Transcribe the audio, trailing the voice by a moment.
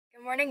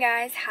Morning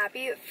guys,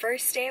 happy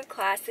first day of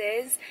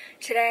classes.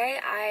 Today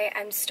I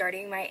am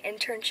starting my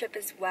internship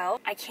as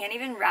well. I can't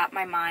even wrap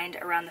my mind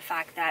around the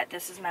fact that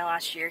this is my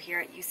last year here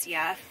at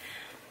UCF.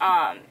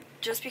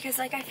 Just because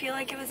I feel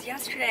like it was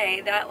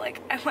yesterday that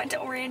I went to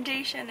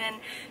orientation and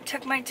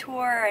took my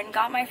tour and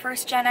got my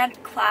first gen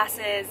ed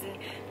classes and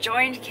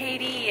joined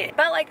KD.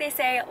 But like they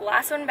say,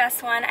 last one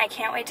best one. I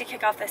can't wait to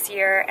kick off this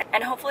year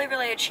and hopefully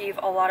really achieve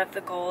a lot of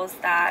the goals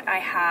that I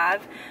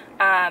have.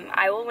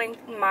 I will link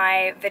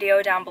my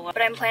video down below,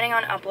 but I'm planning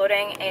on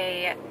uploading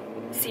a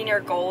senior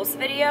goals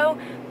video,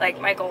 like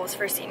my goals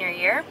for senior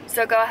year.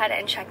 So go ahead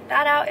and check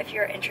that out if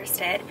you're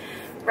interested.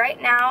 Right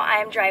now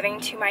I'm driving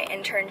to my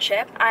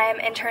internship. I am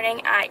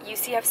interning at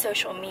UCF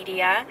social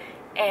media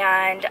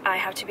and I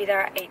have to be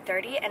there at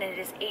 8:30 and it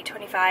is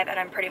 8:25 and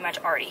I'm pretty much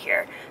already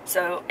here.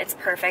 So it's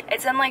perfect.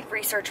 It's in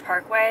Research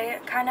Parkway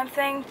kind of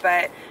thing,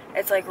 but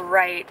it's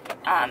right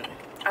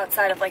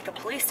outside of the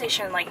police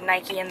station,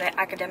 Nike in the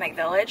academic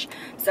village,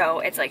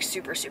 so it's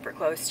super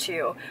close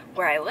to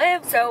where I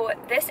live. So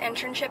this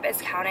internship is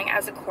counting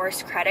as a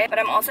course credit, but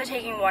I'm also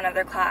taking one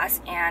other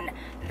class, and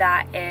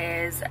that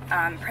is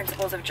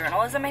Principles of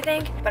Journalism, I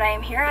think. But I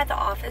am here at the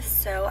office,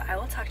 so I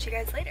will talk to you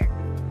guys later.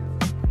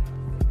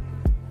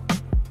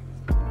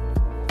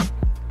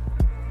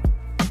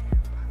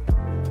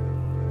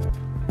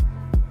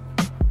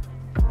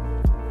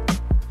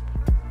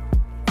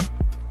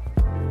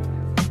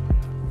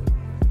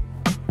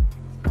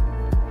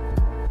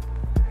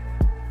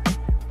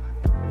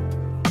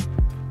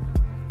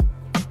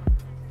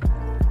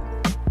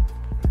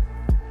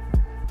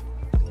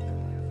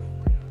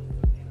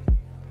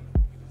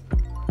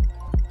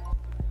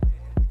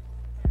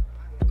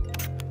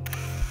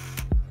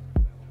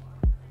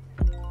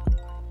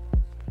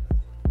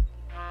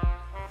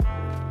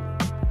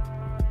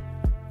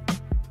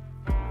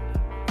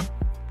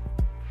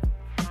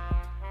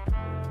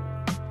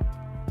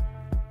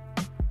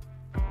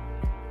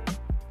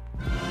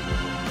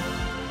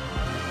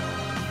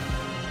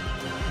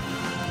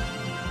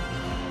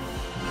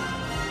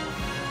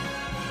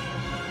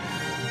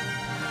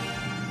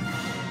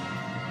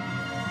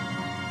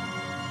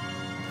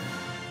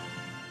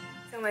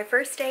 My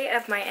first day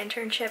of my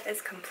internship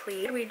is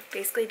complete. We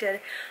basically did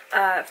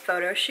a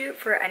photo shoot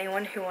for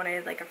anyone who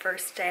wanted a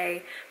first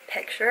day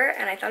picture,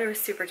 and I thought it was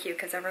super cute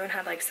because everyone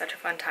had such a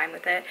fun time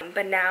with it.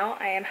 But now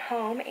I am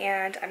home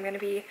and I'm gonna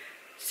be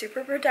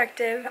super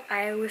productive.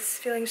 I was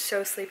feeling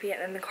so sleepy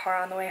in the car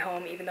on the way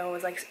home, even though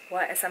it was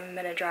a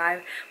 7-minute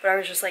drive, but I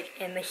was just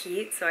in the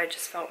heat, so I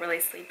just felt really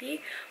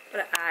sleepy.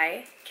 But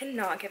I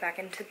cannot get back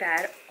into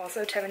bed.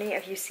 Also, Tiffany,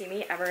 if you see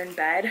me ever in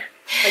bed,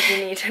 you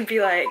need to be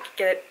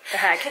get the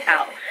heck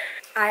out.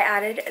 I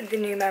added the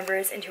new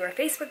members into our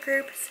Facebook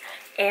groups,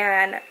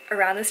 and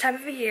around this time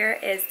of the year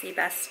is the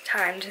best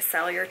time to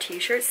sell your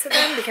t-shirts to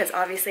them because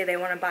obviously they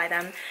want to buy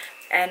them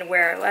and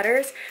wear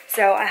letters.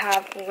 So I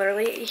have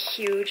literally a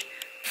huge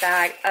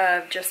bag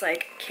of just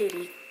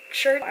Katie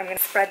shirts. I'm gonna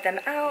spread them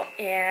out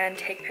and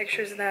take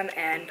pictures of them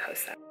and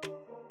post them.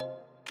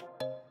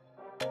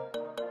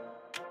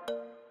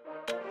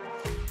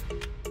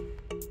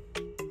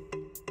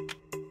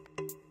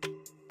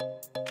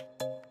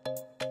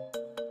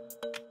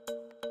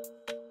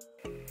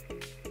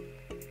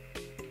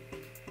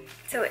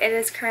 So it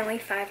is currently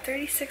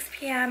 5:36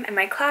 p.m. and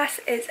my class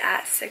is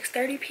at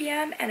 6:30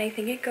 p.m. and I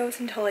think it goes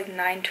until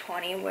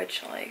 9:20,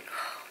 which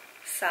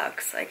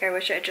sucks. I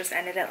wish it just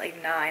ended at 9.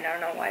 I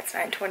don't know why it's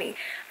 9:20.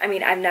 I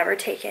mean, I've never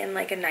taken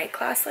a night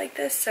class like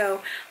this,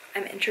 so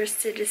I'm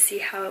interested to see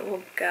how it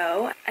will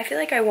go. I feel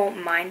I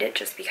won't mind it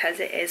just because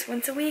it is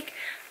once a week.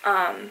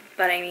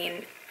 But I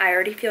mean, I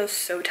already feel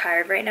so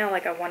tired right now.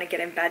 I want to get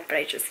in bed, but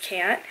I just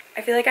can't.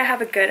 I feel I have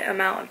a good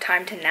amount of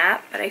time to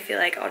nap, but I feel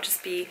I'll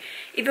just be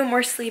even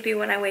more sleepy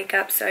when I wake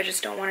up, so I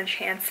just don't want to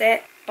chance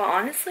it. But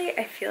honestly,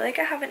 I feel I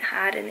haven't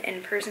had an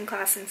in-person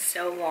class in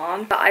so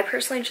long. But I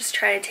personally just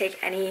try to take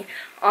any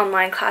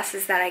online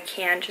classes that I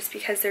can just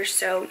because they're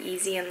so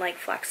easy and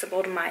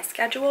flexible to my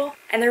schedule.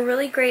 And they're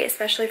really great,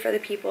 especially for the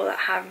people that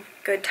have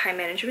good time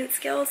management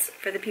skills.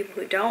 For the people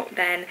who don't,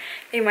 then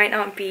they might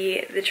not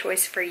be the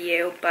choice for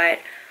you. But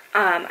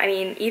I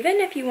mean,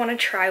 even if you want to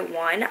try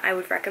one, I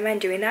would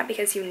recommend doing that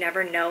because you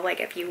never know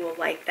if you will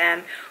like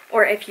them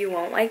or if you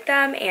won't like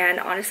them, and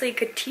honestly it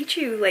could teach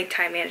you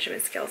time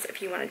management skills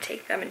if you want to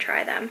take them and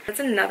try them. That's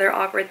another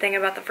awkward thing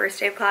about the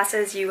first day of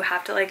classes. You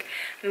have to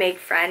make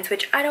friends,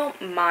 which I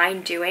don't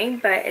mind doing,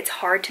 but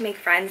it's hard to make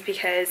friends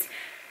because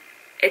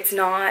it's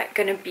not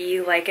gonna be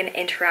an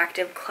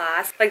interactive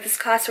class. This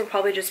class will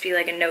probably just be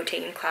a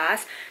note-taking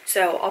class,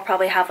 so I'll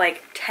probably have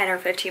 10 or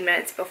 15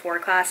 minutes before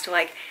class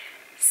to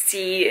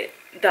see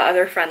the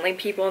other friendly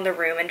people in the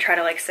room and try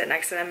to sit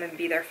next to them and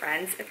be their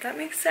friends, if that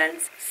makes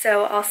sense.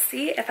 So I'll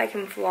see if I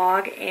can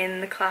vlog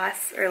in the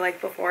class or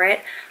before it.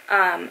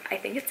 I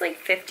think it's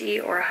 50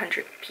 or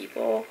 100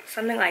 people,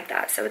 something like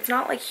that. So it's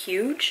not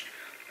huge,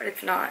 but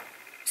it's not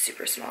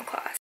super small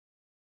class.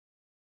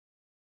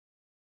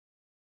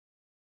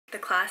 The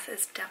class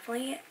is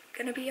definitely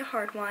gonna be a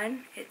hard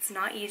one. It's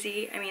not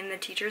easy. I mean, the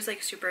teacher's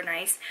like super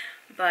nice,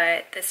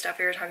 but the stuff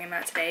we were talking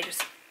about today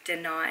just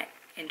did not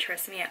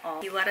interest me at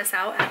all. He let us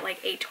out at like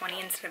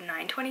 8:20 instead of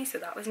 9:20, so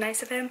that was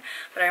nice of him,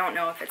 but I don't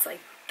know if it's like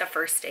the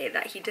first day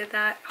that he did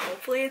that.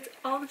 Hopefully it's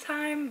all the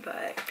time,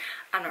 but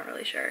I'm not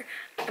really sure.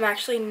 I'm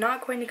actually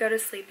not going to go to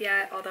sleep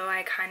yet, although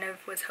I kind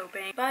of was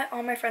hoping, but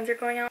all my friends are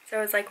going out, so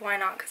I was like, why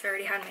not, because I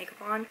already had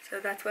makeup on. So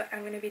that's what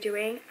I'm going to be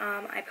doing.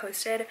 I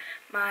posted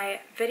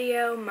my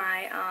video,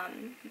 my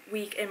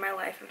week in my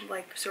life of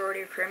like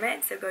sorority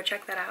recruitment, so go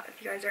check that out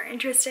if you guys are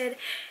interested.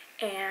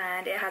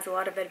 And it has a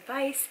lot of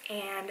advice,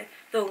 and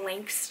the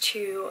links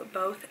to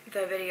both the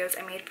videos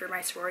I made for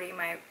my sorority,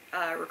 my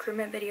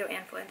recruitment video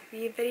and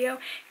philanthropy video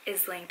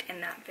is linked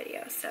in that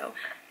video, so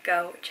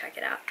go check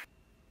it out.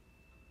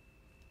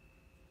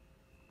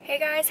 Hey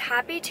guys,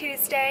 happy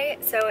Tuesday.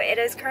 So it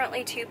is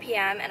currently 2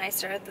 p.m. and I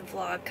started the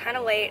vlog kind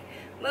of late,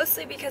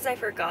 mostly because I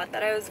forgot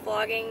that I was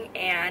vlogging,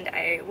 and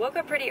I woke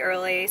up pretty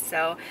early,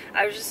 so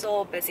I was just a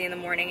little busy in the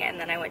morning, and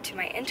then I went to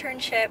my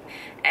internship,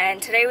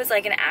 and today was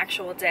like an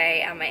actual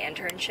day at my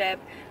internship,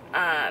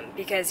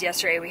 because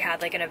yesterday we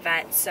had like an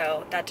event,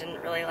 so that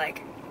didn't really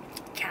like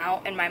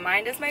count in my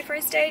mind as my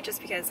first day,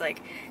 just because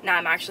like now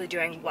I'm actually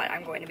doing what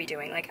I'm going to be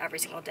doing like every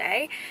single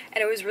day,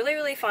 and it was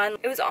really fun.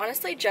 It was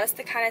honestly just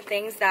the kind of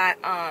things that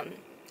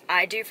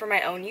I do for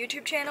my own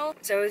YouTube channel,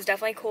 so it was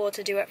definitely cool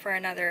to do it for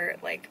another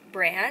like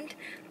brand,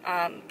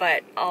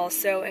 but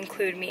also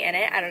include me in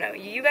it. I don't know,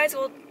 you guys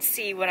will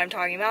see what I'm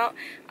talking about,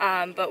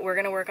 but we're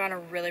gonna work on a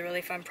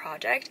really fun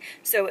project.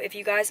 So if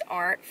you guys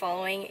aren't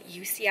following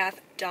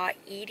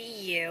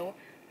ucf.edu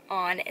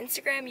on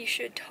Instagram, you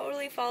should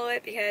totally follow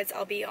it, because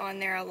I'll be on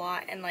there a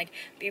lot and like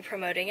be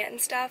promoting it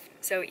and stuff.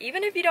 So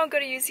even if you don't go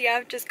to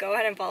UCF, just go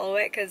ahead and follow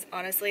it, because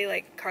honestly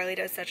like Carly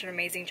does such an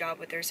amazing job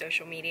with their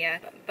social media.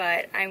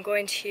 But I'm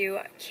going to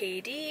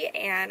KD,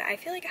 and I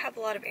feel like I have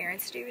a lot of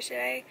errands to do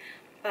today,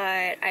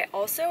 but I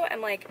also am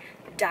like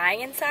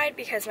dying inside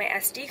because my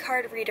SD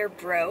card reader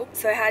broke,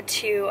 so I had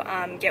to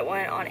get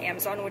one on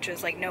Amazon, which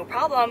was like no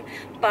problem,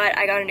 but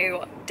I got a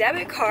new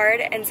debit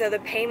card, and so the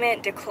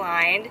payment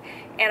declined,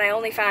 and I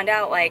only found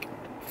out like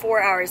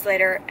 4 hours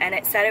later, and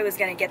it said it was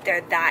gonna get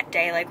there that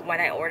day, like when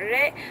I ordered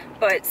it,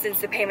 but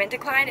since the payment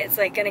declined, it's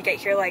like gonna get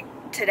here like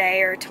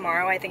today or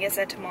tomorrow. I think it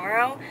said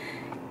tomorrow,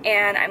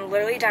 and I'm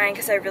literally dying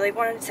because I really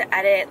wanted to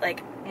edit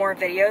like more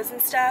videos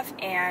and stuff,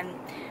 and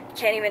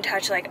can't even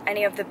touch like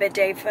any of the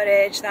bid-day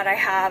footage that I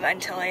have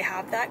until I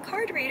have that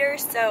card reader.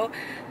 So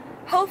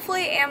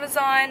hopefully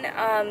Amazon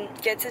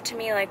gets it to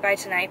me like by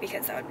tonight,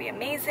 because that would be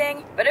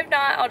amazing. But if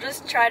not, I'll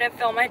just try to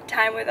fill my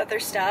time with other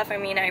stuff. I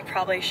mean, I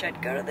probably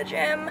should go to the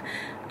gym.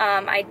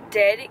 I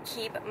did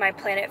keep my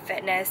Planet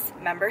Fitness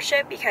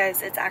membership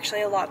because it's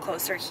actually a lot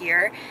closer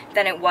here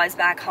than it was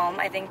back home.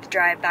 I think the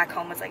drive back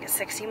home was like a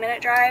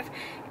 60-minute drive,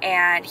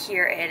 and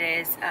here it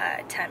is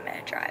a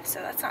 10-minute drive, so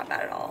that's not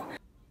bad at all.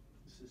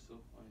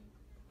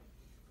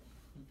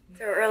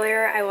 So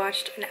earlier I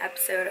watched an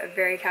episode of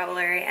Very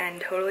Cavallari and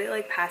totally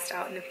like passed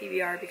out in the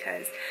PBR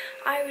because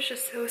I was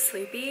just so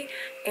sleepy,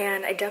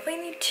 and I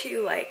definitely need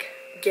to like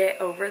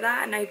get over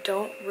that, and I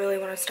don't really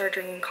want to start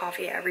drinking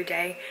coffee every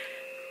day.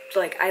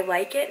 Like, I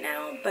like it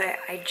now, but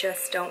I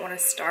just don't want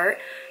to start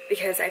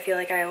because I feel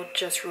like I'll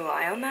just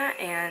rely on that,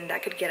 and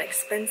that could get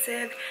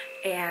expensive,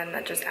 and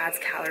that just adds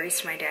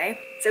calories to my day.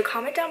 So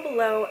comment down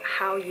below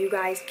how you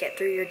guys get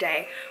through your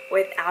day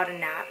without a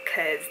nap,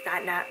 because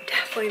that nap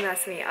definitely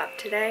messed me up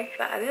today.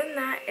 But other than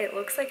that, it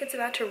looks like it's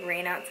about to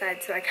rain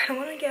outside, so I kind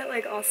of want to get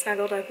like all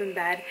snuggled up in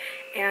bed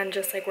and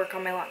just like work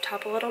on my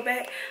laptop a little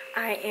bit.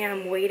 I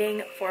am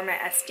waiting for my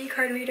SD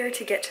card reader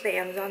to get to the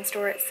Amazon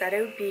store. It said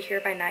it would be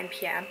here by 9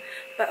 p.m,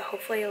 but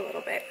hopefully a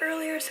little bit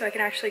earlier so I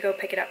can actually go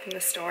pick it up from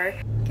the store.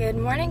 Good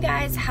morning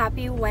guys,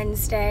 happy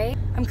Wednesday.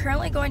 I'm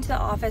currently going to the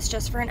office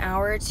just for an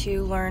hour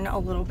to learn a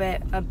little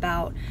bit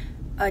about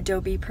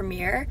Adobe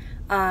Premiere.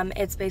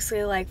 It's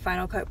basically like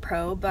Final Cut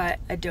Pro but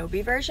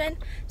Adobe version.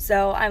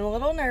 So I'm a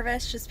little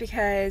nervous just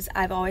because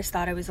I've always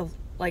thought it was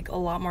like a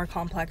lot more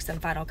complex than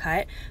Final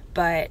Cut,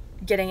 but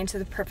getting into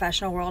the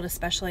professional world,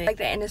 especially like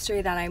the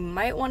industry that I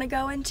might want to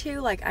go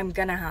into, like I'm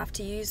gonna have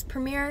to use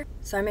Premiere.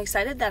 So I'm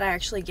excited that I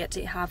actually get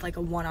to have like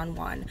a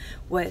one-on-one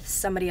with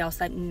somebody else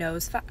that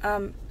knows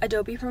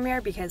Adobe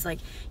Premiere, because like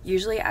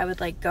usually I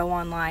would like go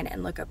online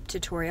and look up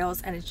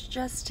tutorials, and it's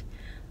just,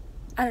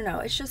 I don't know,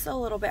 it's just a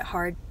little bit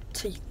hard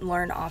to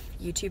learn off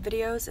YouTube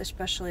videos,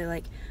 especially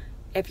like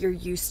if you're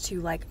used to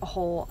like a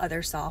whole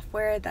other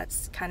software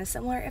that's kind of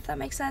similar, if that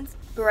makes sense.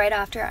 But right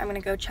after, I'm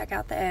gonna go check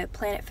out the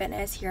Planet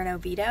Fitness here in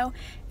Oviedo,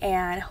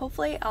 and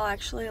hopefully I'll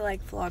actually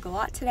like vlog a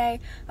lot today.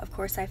 Of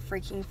course, I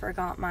freaking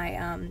forgot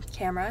my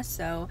camera,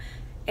 so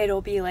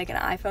it'll be like an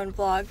iPhone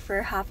vlog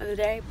for half of the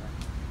day.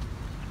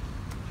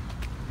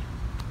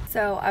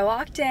 So I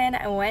walked in,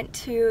 I went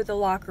to the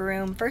locker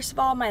room. First of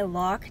all, my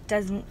lock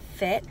doesn't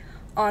fit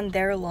on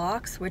their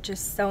locks, which is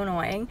so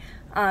annoying.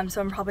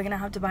 So I'm probably gonna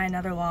have to buy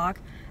another lock.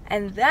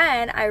 And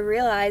then I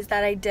realized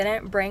that I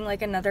didn't bring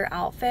like another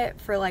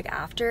outfit for like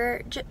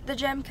after the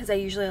gym, because I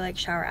usually like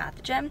shower at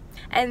the gym.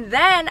 And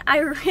then I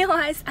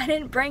realized I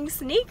didn't bring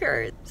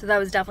sneakers. So that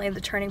was definitely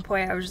the turning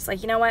point. I was just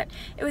like, you know what,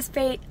 it was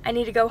fate, I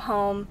need to go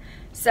home.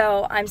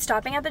 So I'm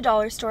stopping at the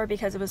dollar store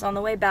because it was on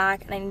the way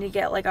back, and I need to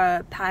get like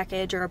a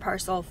package or a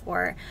parcel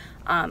for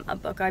a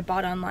book I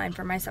bought online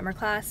for my summer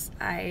class.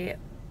 I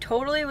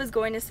totally was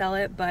going to sell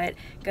it, but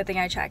good thing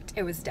I checked.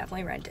 It was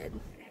definitely rented.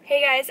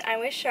 Hey guys,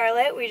 I'm with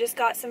Charlotte. We just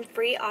got some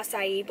free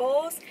acai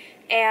bowls,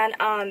 and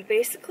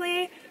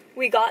basically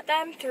we got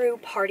them through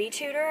Party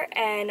Tutor,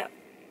 and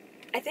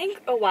I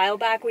think a while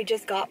back we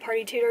just got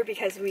Party Tutor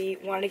because we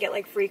wanted to get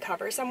like free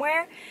cover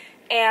somewhere.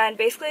 And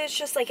basically it's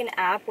just like an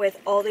app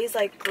with all these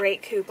like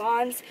great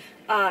coupons.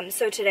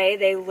 So today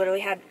they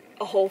literally had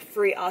a whole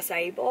free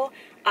acai bowl.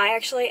 I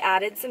actually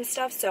added some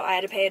stuff, so I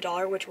had to pay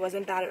 $1, which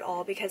wasn't bad at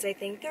all, because I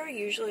think they're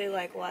usually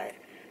like what?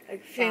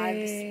 Like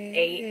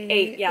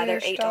 $8. Yeah, they're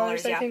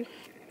 $8, yeah.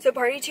 So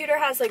Party Tutor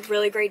has like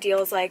really great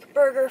deals like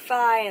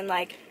BurgerFi and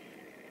like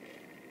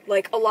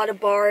a lot of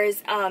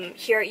bars.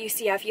 Here at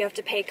UCF you have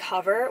to pay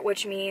cover,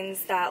 which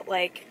means that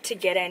like to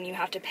get in you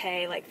have to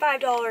pay like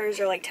 $5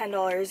 or like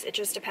 $10. It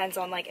just depends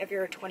on like if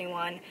you're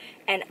 21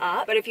 and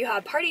up. But if you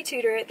have Party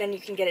Tutor, then you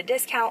can get a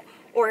discount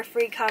or a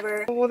free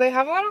cover. Well, they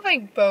have a lot of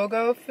like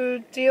BOGO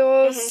food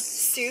deals.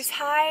 Seuss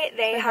High,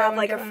 they have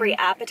like a free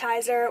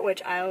appetizer,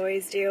 which I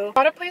always do. A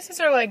lot of places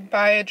are like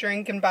buy a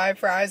drink and buy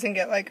fries and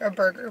get like a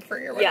burger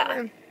free or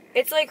whatever. Yeah.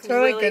 It's like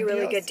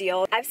really good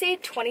deal. I've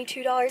saved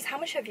 $22. How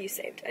much have you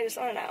saved? I just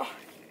want to know.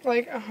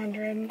 Like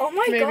 100. Oh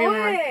my maybe god.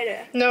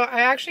 More. No,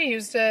 I actually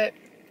used it.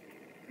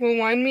 Well,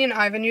 one, me and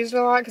Ivan used it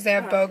a lot because they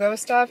have BOGO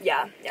stuff.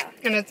 Yeah.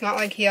 And it's not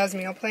like he has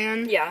meal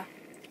plan. Yeah.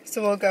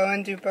 So we'll go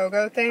and do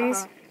BOGO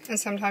things. And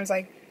sometimes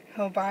like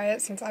he'll buy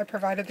it since I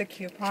provided the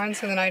coupon,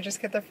 so then I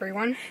just get the free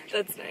one.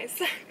 That's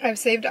nice. I've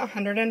saved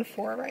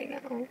 104 right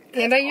now.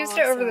 And I used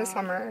it over the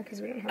summer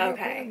because we didn't have meal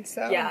plan.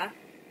 So yeah.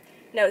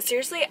 No,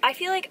 seriously, I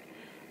feel like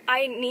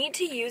I need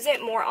to use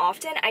it more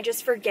often. I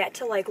just forget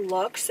to like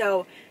look.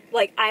 So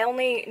like I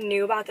only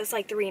knew about this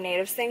like 3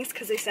 Natives things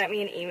because they sent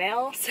me an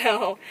email,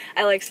 so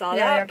I like saw that.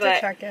 Yeah, you have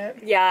to check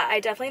it. Yeah, I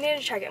definitely need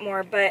to check it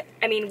more. But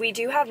I mean, we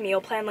do have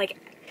meal plan like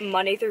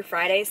Monday through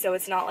Friday, so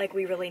it's not like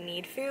we really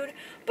need food,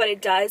 but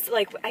it does,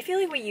 like, I feel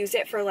like we use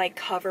it for like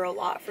cover a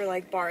lot for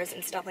like bars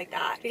and stuff like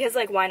that, because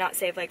like why not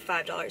save like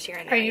 $5 here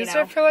and there. I used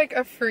it for like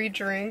a free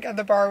drink at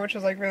the bar, which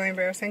was like really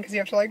embarrassing because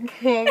you have to like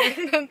pull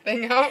the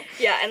thing out.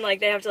 Yeah, and like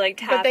they have to like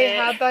tap it. But they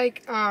had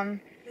like I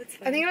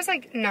think it was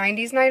like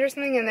 90s night or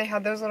something, and they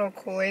had those little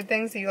Kool-Aid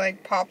things that you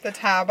like pop the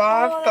tab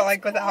off, but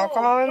like with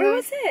alcohol in them. Where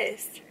was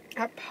this?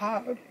 At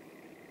Pub.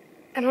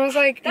 And I was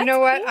like, you know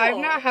what? I've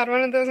not had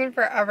one of those in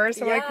forever,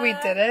 so like we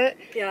did it.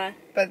 Yeah.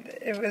 But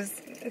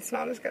it's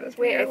not as good as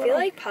Wait, I feel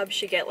like pubs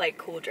should get like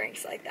cool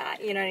drinks like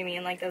that. You know what I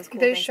mean? Like those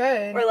cool things. They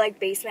should. Or like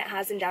Basement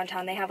has in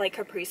downtown. They have like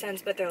Capri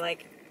Suns, but they're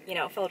like, you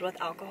know, filled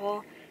with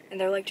alcohol. And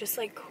they're like just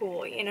like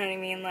cool, you know what I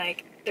mean?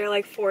 Like they're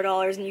like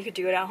 $4 and you could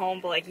do it at home,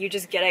 but like you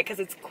just get it because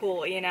it's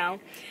cool, you know?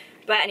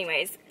 But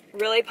anyways,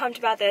 really pumped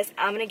about this.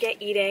 I'm gonna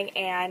get eating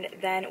and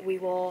then we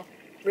will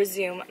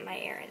resume my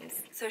errands.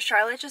 So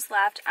Charlotte just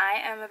left. I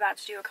am about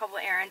to do a couple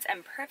errands,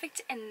 and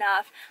perfect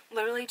enough,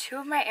 literally 2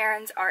 of my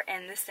errands are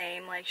in the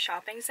same like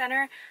shopping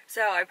center,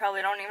 so I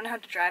probably don't even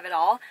have to drive at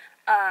all.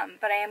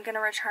 But I am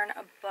gonna return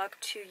a book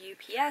to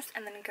UPS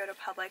and then go to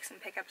Publix and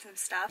pick up some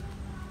stuff.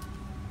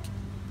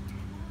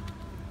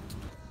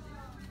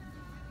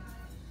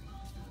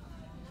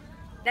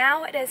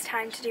 Now it is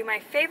time to do my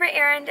favorite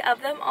errand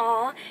of them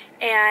all,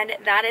 and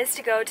that is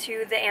to go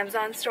to the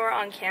Amazon store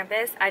on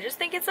campus. I just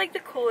think it's like the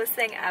coolest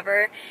thing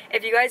ever.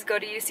 If you guys go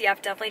to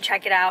UCF, definitely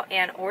check it out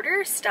and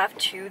order stuff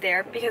to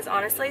there, because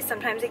honestly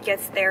sometimes it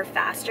gets there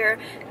faster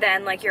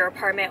than like your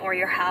apartment or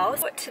your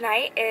house.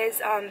 Tonight is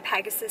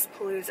Pegasus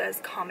Palooza's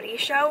comedy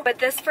show, but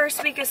this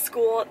first week of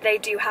school they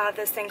do have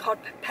this thing called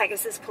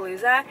Pegasus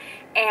Palooza,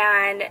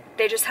 and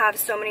they just have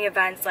so many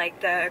events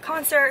like the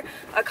concert,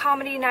 a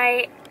comedy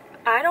night.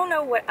 I don't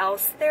know what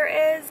else there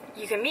is.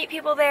 You can meet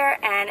people there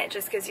and it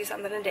just gives you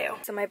something to do.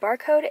 So my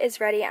barcode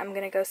is ready. I'm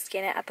gonna go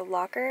scan it at the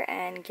locker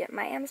and get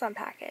my Amazon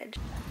package.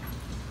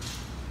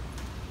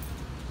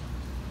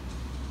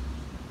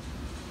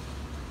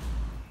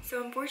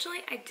 So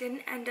unfortunately I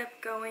didn't end up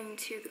going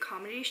to the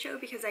comedy show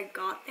because I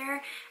got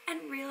there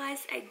and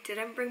realized I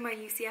didn't bring my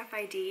UCF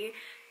ID,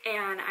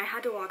 and I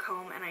had to walk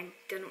home, and I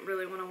didn't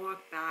really want to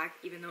walk back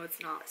even though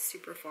it's not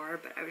super far,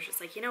 but I was just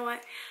like, you know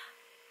what?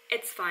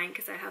 It's fine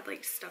because I had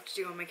like stuff to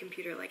do on my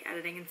computer, like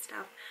editing and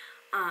stuff,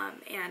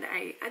 and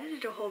I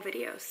edited a whole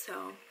video,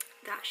 so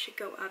that should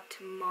go up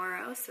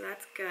tomorrow, so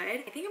that's good. I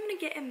think I'm gonna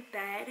get in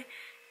bed.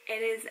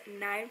 It is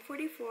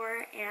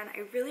 9:44 and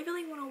I really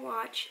want to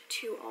watch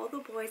To All the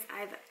Boys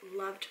I've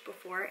Loved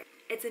Before.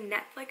 It's a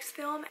Netflix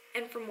film,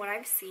 and from what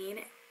I've seen,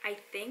 I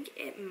think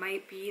it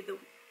might be the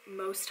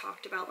most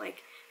talked about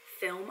like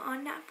film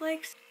on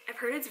Netflix. I've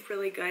heard it's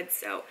really good,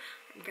 so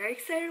I'm very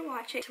excited to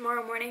watch it.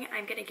 Tomorrow morning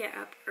I'm gonna get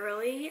up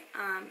early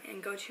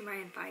and go to my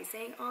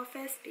advising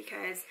office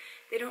because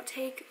they don't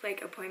take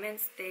like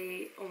appointments,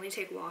 they only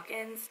take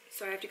walk-ins.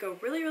 So I have to go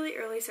really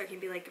early so I can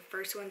be like the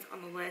first ones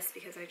on the list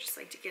because I just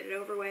like to get it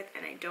over with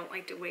and I don't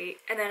like to wait.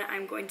 And then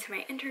I'm going to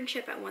my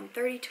internship at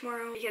 1:30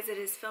 tomorrow because it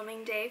is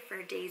filming day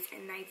for Days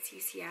and Nights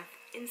UCF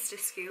Insta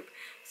Scoop.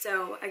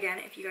 So again,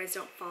 if you guys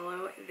don't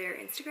follow their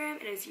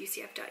Instagram, it is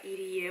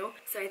ucf.edu.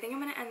 So I think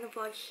I'm gonna end the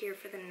vlog here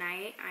for the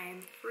night. I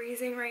am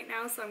freezing right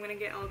now, so I'm gonna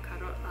get all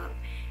cuddled up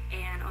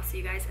and I'll see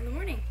you guys in the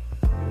morning.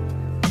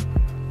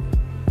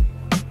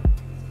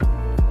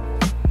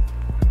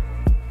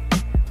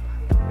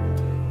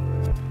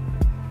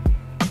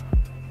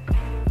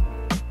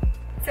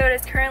 So it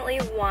is currently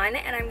 1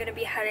 and I'm going to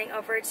be heading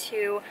over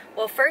to,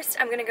 well, first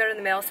I'm going to go to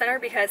the mail center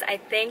because I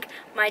think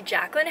my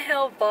Jaclyn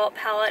Hill vault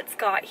palettes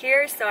got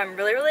here, so I'm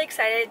really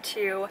excited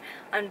to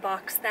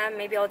unbox them.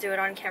 Maybe I'll do it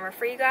on camera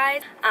for you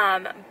guys,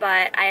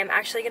 but I am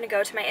actually going to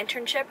go to my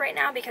internship right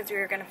now because we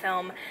were going to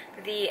film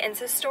the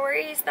Insta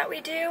stories that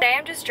we do. Today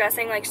I'm just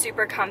dressing like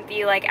super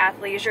comfy, like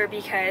athleisure,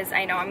 because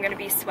I know I'm going to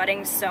be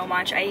sweating so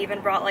much. I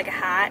even brought like a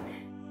hat.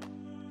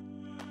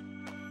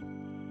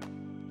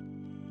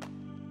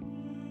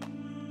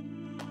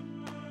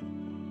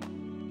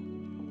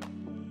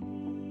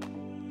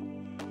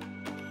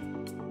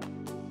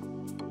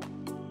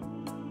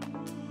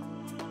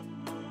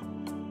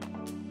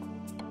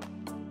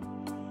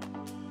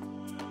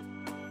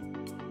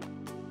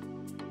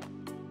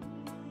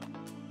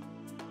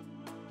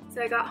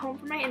 So I got home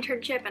from my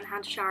internship and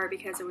had to shower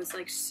because it was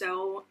like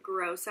so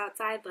gross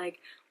outside. Like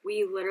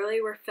we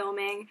literally were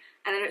filming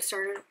and then it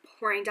started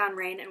pouring down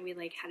rain and we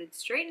like headed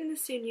straight into the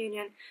student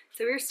union.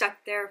 So we were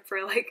stuck there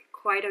for like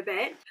quite a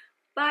bit.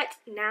 But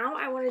now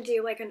I want to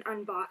do like an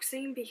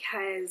unboxing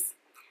because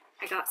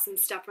I got some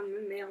stuff from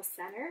the mail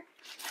center.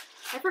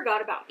 I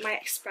forgot about my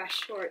express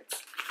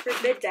shorts for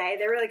midday.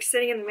 They were like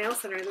sitting in the mail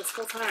center this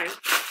whole time.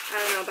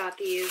 I don't know about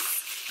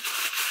these.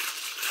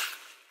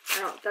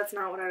 That's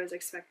not what I was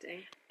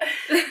expecting.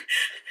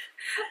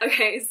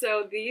 Okay,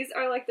 so these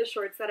are like the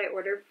shorts that I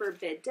ordered for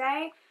bid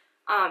day.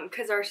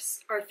 Because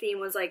our theme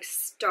was like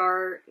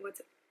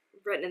what's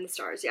written in the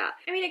stars, yeah.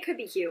 I mean, it could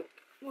be cute.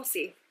 We'll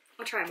see.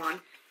 I'll try them on.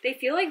 They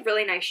feel like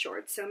really nice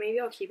shorts, so maybe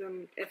I'll keep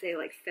them if they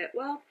like fit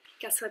well.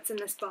 Guess what's in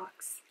this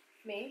box?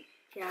 Me?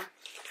 Yeah.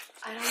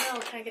 I don't know.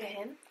 Can I get a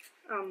hint?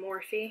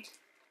 Morphe.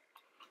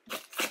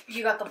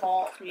 You got the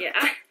vault.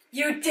 Yeah.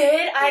 You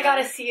did? I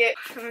gotta see it.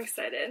 I'm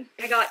excited.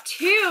 I got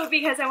 2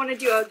 because I want to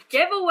do a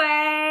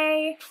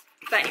giveaway.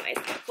 But anyways,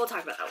 we'll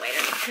talk about that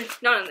later.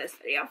 Not in this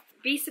video.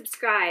 Be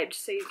subscribed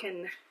so you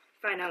can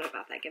find out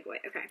about that giveaway.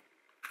 Okay.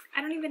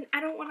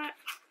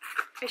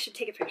 I should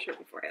take a picture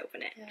before I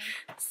open it. Yeah.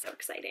 So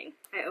exciting.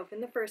 I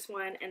opened the first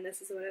one and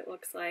this is what it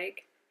looks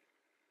like.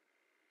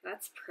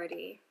 That's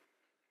pretty.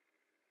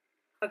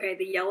 Okay,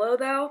 the yellow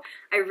though,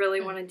 I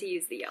really wanted to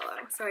use the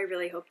yellow. So I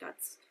really hope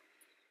that's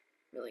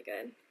really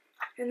good.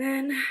 And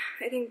then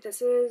I think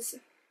this is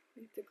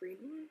like the green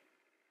one.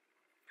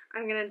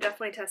 I'm gonna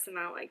definitely test them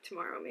out like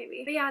tomorrow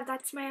maybe. But yeah,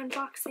 that's my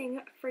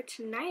unboxing for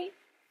tonight.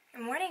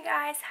 Good morning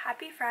guys,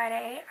 happy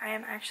Friday. I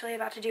am actually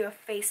about to do a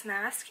face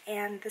mask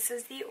and this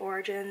is the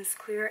Origins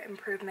Clear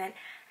Improvement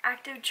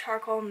Active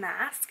Charcoal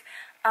Mask.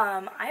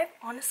 I've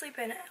honestly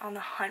been on the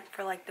hunt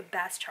for like the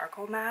best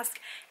charcoal mask,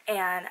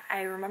 and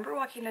I remember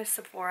walking to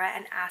Sephora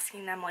and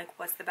asking them like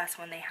what's the best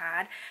one they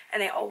had,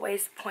 and they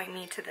always point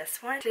me to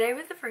this one. Today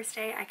was the first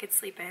day I could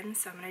sleep in,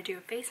 so I'm gonna do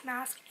a face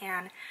mask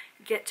and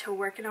get to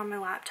working on my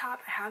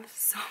laptop. I have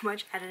so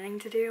much editing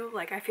to do.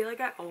 Like I feel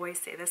like I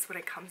always say this when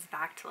it comes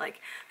back to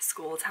like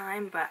school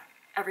time, but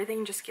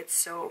everything just gets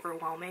so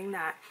overwhelming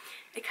that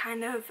it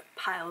kind of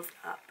piles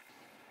up.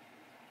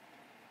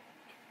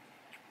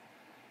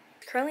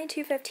 Currently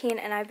 2:15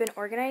 and I've been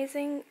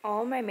organizing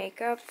all my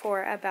makeup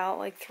for about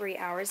like 3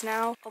 hours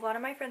now. A lot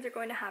of my friends are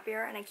going to happy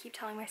hour and I keep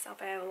telling myself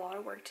I have a lot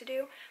of work to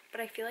do, but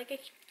I feel like I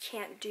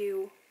can't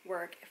do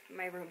work if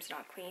my room's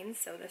not clean,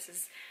 so this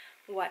is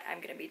what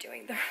I'm gonna be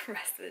doing the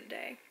rest of the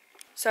day.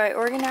 So I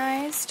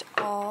organized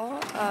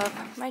all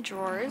of my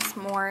drawers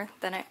more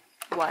than it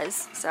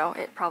was, so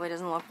it probably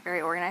doesn't look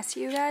very organized to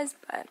you guys,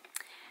 but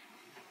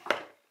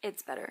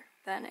it's better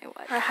than it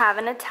was. We're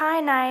having a tie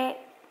night.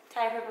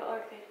 Tie for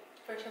orchid.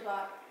 For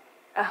Chabot.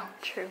 Oh,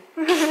 true.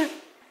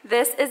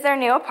 This is their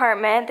new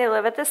apartment. They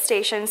live at the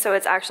station, so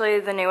it's actually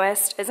the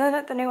newest. Isn't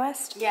it the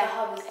newest? Yeah,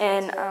 Hub is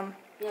in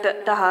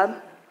the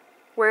Hub.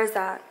 Where is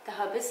that? The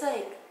Hub is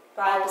like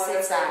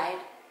opposite side.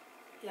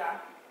 Yeah.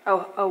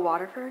 Oh,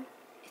 Waterford?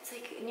 It's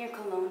like near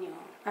Colonial.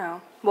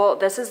 Oh. Well,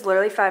 this is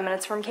literally 5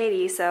 minutes from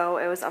Katie, so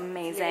it was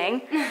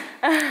amazing.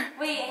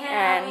 Wait,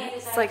 and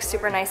it's like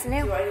super nice and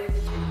new. Let's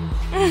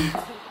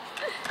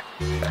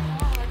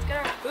get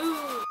our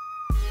food.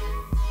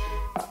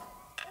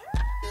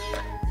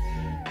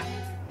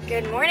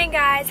 Good morning,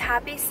 guys.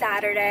 Happy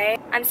Saturday.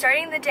 I'm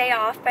starting the day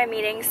off by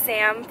meeting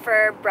Sam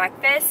for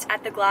breakfast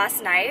at the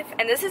Glass Knife,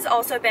 and this has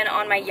also been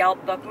on my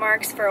Yelp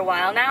bookmarks for a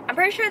while now. I'm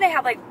pretty sure they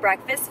have like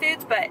breakfast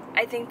foods, but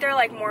I think they're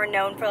like more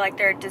known for like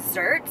their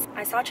desserts.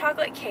 I saw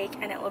chocolate cake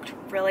and it looked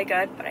really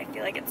good, but I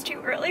feel like it's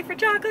too early for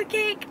chocolate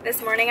cake. This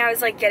morning I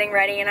was like getting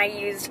ready and I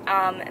used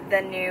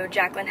the new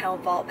Jaclyn Hill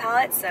Vault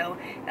palette, so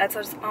that's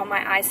what's on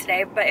my eyes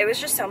today. But it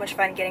was just so much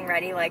fun getting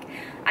ready. Like,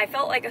 I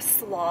felt like a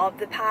slob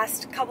the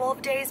past couple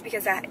of days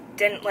because I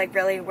didn't like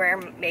really wear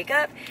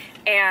makeup,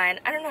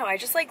 and I don't know, I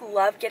just like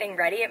love getting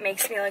ready. It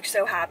makes me like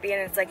so happy,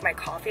 and it's like my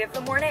coffee of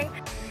the morning.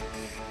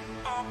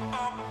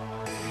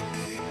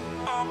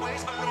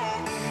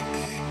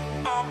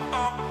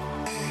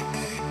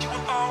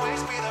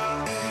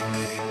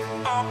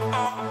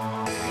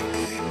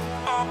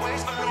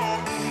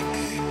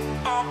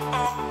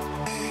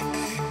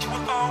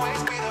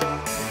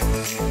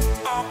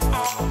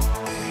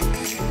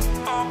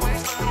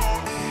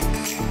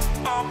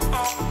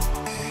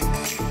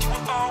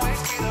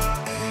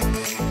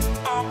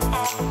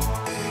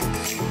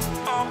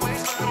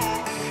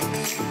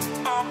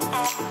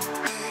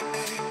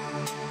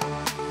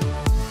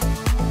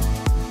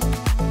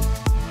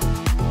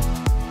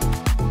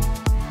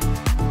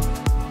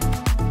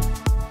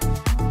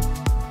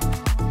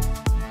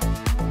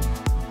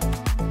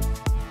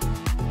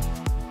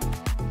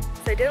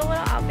 So I did a little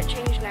outfit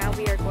change. Now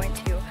we are going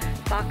to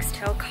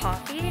Foxtail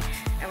Coffee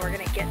and we're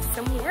gonna get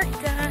some work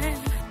done.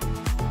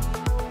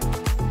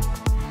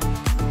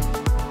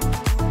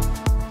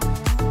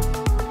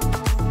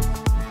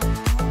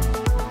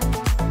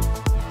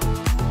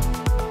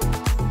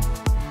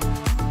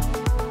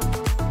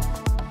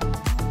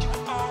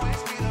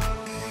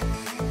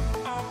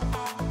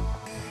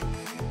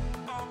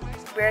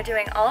 We're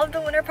doing all of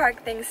the Winter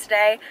Park things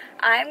today.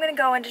 I'm gonna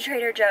go into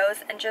Trader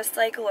Joe's and just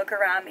like look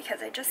around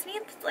because I just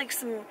need like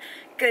some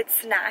good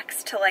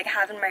snacks to like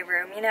have in my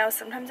room, you know?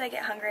 Sometimes I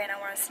get hungry and I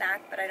want a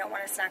snack, but I don't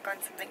want to snack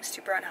on something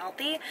super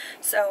unhealthy.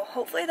 So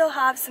hopefully they'll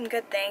have some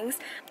good things.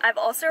 I've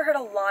also heard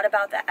a lot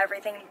about the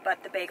everything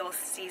but the bagel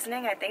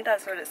seasoning. I think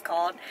that's what it's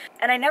called.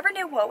 And I never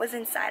knew what was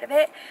inside of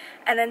it.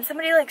 And then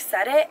somebody like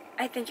said it.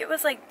 I think it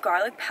was like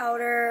garlic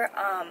powder,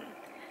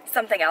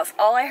 something else.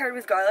 All I heard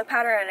was garlic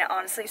powder and it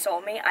honestly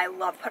sold me. I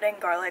love putting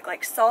garlic,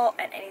 like salt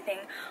and anything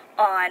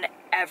on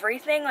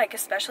everything, like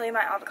especially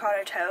my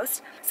avocado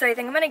toast. So I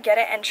think I'm gonna get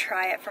it and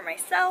try it for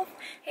myself.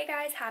 Hey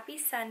guys, happy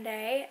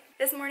Sunday.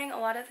 This morning a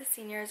lot of the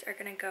seniors are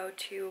gonna go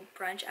to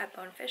brunch at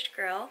Bonefish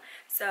Grill.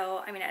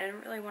 So I mean, I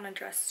didn't really want to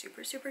dress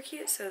super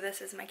cute, so this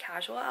is my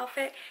casual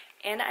outfit.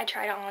 And I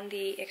tried on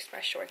the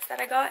express shorts that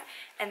I got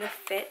and the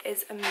fit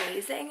is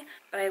amazing,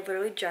 but I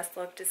literally just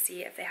looked to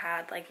see if they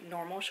had like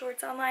normal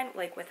shorts online,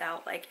 like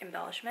without like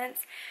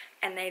embellishments,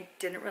 and they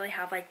didn't really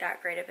have like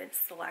that great of a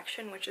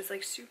selection, which is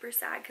like super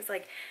sad because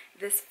like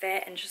this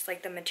fit and just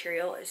like the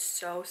material is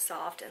so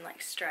soft and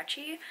like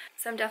stretchy.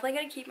 So I'm definitely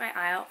gonna keep my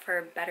eye out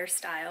for better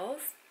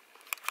styles.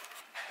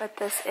 But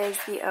this is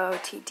the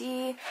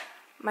OOTD.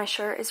 My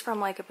shirt is from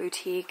like a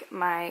boutique,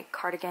 my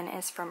cardigan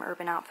is from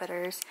Urban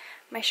Outfitters,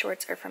 my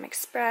shorts are from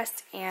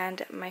Express,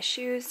 and my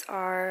shoes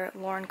are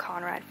Lauren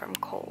Conrad from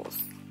Kohl's.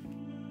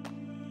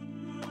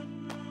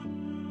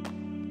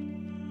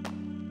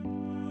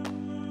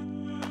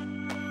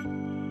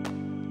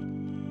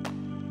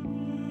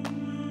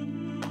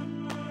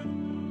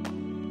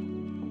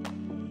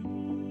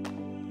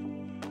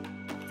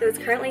 So it's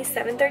currently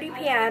 7:30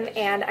 p.m.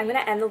 and I'm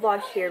gonna end the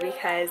vlog here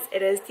because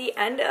it is the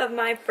end of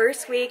my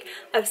first week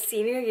of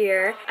senior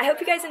year. I hope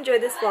you guys enjoyed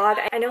this vlog.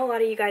 I know a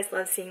lot of you guys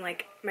love seeing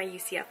like my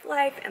UCF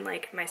life and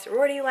like my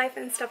sorority life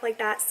and stuff like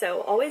that,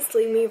 so always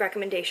leave me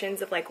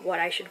recommendations of like what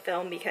I should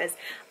film because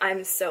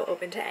I'm so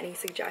open to any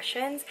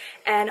suggestions.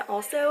 And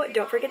also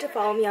don't forget to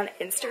follow me on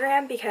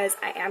Instagram because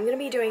I am going to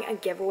be doing a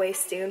giveaway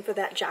soon for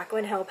that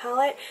Jaclyn Hill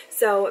palette,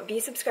 so be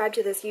subscribed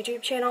to this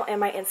YouTube channel and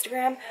my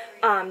Instagram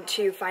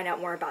to find out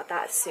more about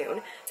that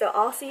soon. So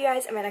I'll see you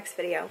guys in my next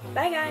video.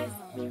 Bye guys!